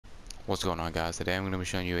What's going on, guys? Today I'm going to be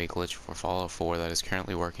showing you a glitch for Fallout 4 that is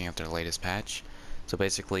currently working after the latest patch. So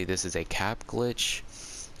basically this is a cap glitch.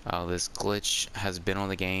 This glitch has been on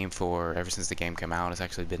the game for ever since the game came out. It's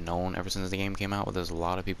actually been known ever since the game came out, but there's a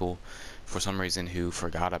lot of people for some reason who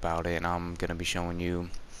forgot about it, and I'm going to be showing you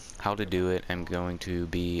how to do it. I'm going to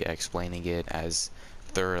be explaining it as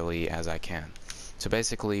thoroughly as I can. So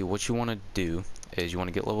basically what you want to do is you want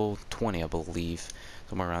to get level 20, I believe,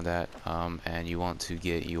 somewhere around that, and you want to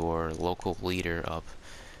get your local leader up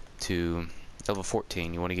to level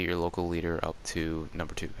 14. You want to get your local leader up to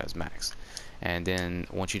number 2 as max, and then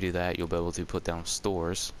once you do that, you'll be able to put down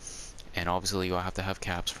stores, and obviously you'll have to have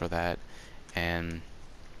caps for that. And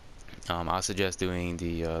I suggest doing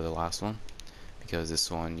the last one, because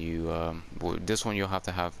this one you'll have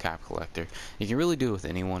to have cap collector. You can really do it with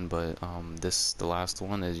anyone, but the last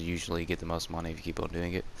one is usually get the most money if you keep on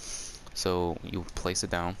doing it. So you place it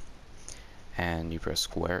down and you press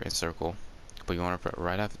square and circle, but you want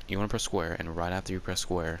to press square, and right after you press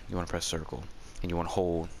square you want to press circle, and you want to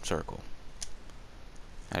hold circle.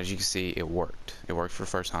 As you can see, it worked for the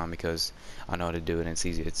first time because I know how to do it and it's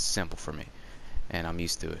easy. It's simple for me and I'm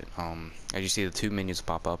used to it. As you see, the two menus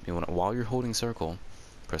pop up. You want to, while you're holding circle,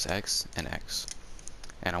 press X and X,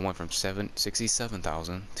 and I went from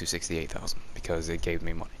 67,000 to 68,000 because it gave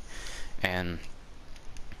me money. And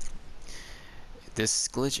this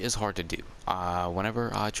glitch is hard to do.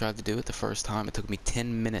 Whenever I tried to do it the first time, it took me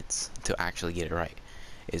 10 minutes to actually get it right.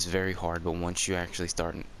 It's very hard, but once you actually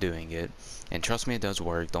start doing it, and trust me, it does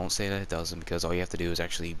work. Don't say that it doesn't, because all you have to do is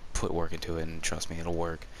actually put work into it, and trust me, it'll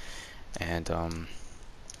work. And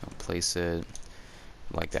place it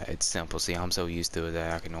like that. It's simple. See, I'm so used to it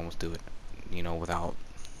that I can almost do it, without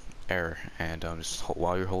error. And just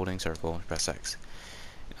while you're holding circle, press X.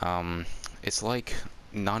 It's like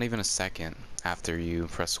not even a second after you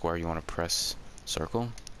press square, you want to press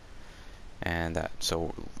circle, and that.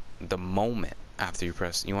 So the moment after you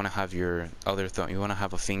press, you want to have your other thumb, you want to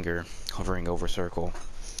have a finger hovering over circle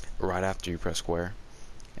right after you press square,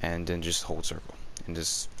 and then just hold circle and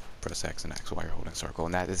just press X and X while you're holding circle,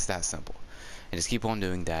 and that is that simple. And just keep on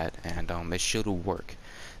doing that, and it should work.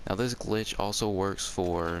 Now this glitch also works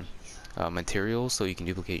for materials, so you can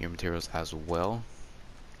duplicate your materials as well,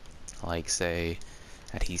 like say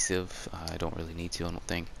adhesive. I don't really need to, I don't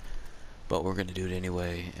think, but we're gonna do it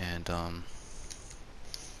anyway. And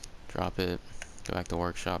drop it, go back to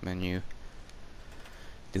workshop menu,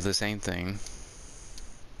 do the same thing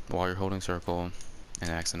while you're holding circle and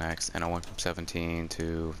X, and I went from 17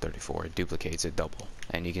 to 34. It duplicates it double,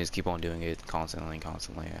 and you can just keep on doing it constantly.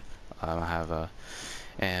 I have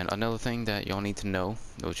and another thing that y'all need to know,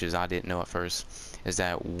 which is I didn't know at first, is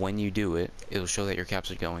that when you do it, it'll show that your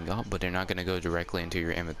caps are going up, but they're not going to go directly into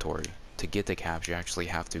your inventory. To get the caps, you actually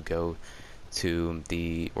have to go to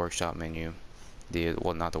the workshop menu,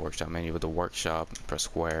 well, not the workshop menu, but the workshop, press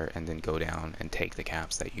square, and then go down and take the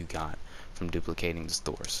caps that you got from duplicating the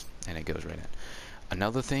stores, and it goes right in.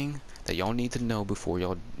 Another thing that y'all need to know before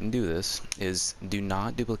y'all do this is do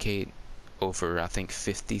not duplicate over, I think,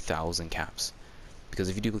 50,000 caps, because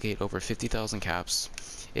if you duplicate over 50,000 caps,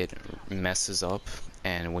 it messes up,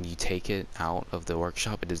 and when you take it out of the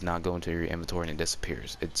workshop, it does not go into your inventory and it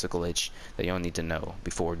disappears. It's a glitch that y'all need to know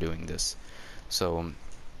before doing this, so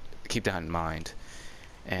keep that in mind.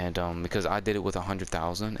 And because I did it with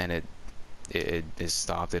 100,000 and it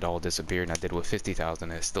stopped, it all disappeared, and I did it with 50,000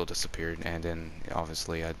 and it still disappeared. And then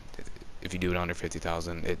obviously if you do it under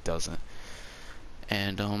 50,000, it doesn't.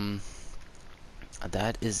 And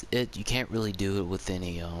that is it. You can't really do it with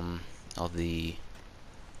any of the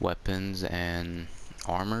weapons and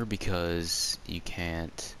armor, because you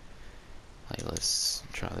can't, like, let's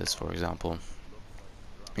try this for example.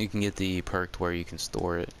 You can get the perk where you can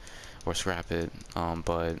store it or scrap it,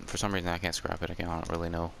 but for some reason I can't scrap it. I don't really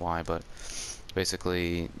know why, but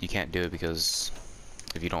basically you can't do it because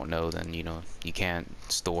if you don't know, then you can't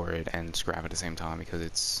store it and scrap it at the same time,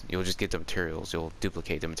 because you'll just get the materials, you'll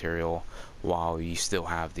duplicate the material while you still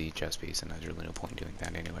have the chest piece, and there's really no point in doing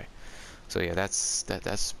that anyway. So yeah,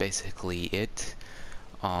 that's basically it.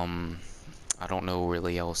 I don't know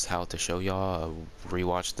really else how to show y'all.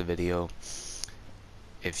 Rewatch the video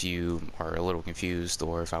if you are a little confused,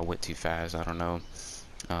 or if I went too fast, I don't know.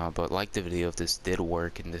 But like the video if this did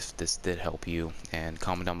work and this did help you, and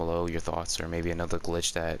comment down below your thoughts, or maybe another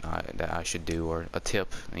glitch that I should do, or a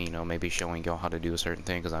tip, maybe showing y'all how to do a certain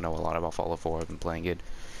thing, because I know a lot about Fallout 4. I've been playing it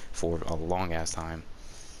for a long ass time.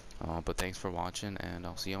 But thanks for watching, and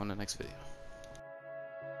I'll see you on the next video.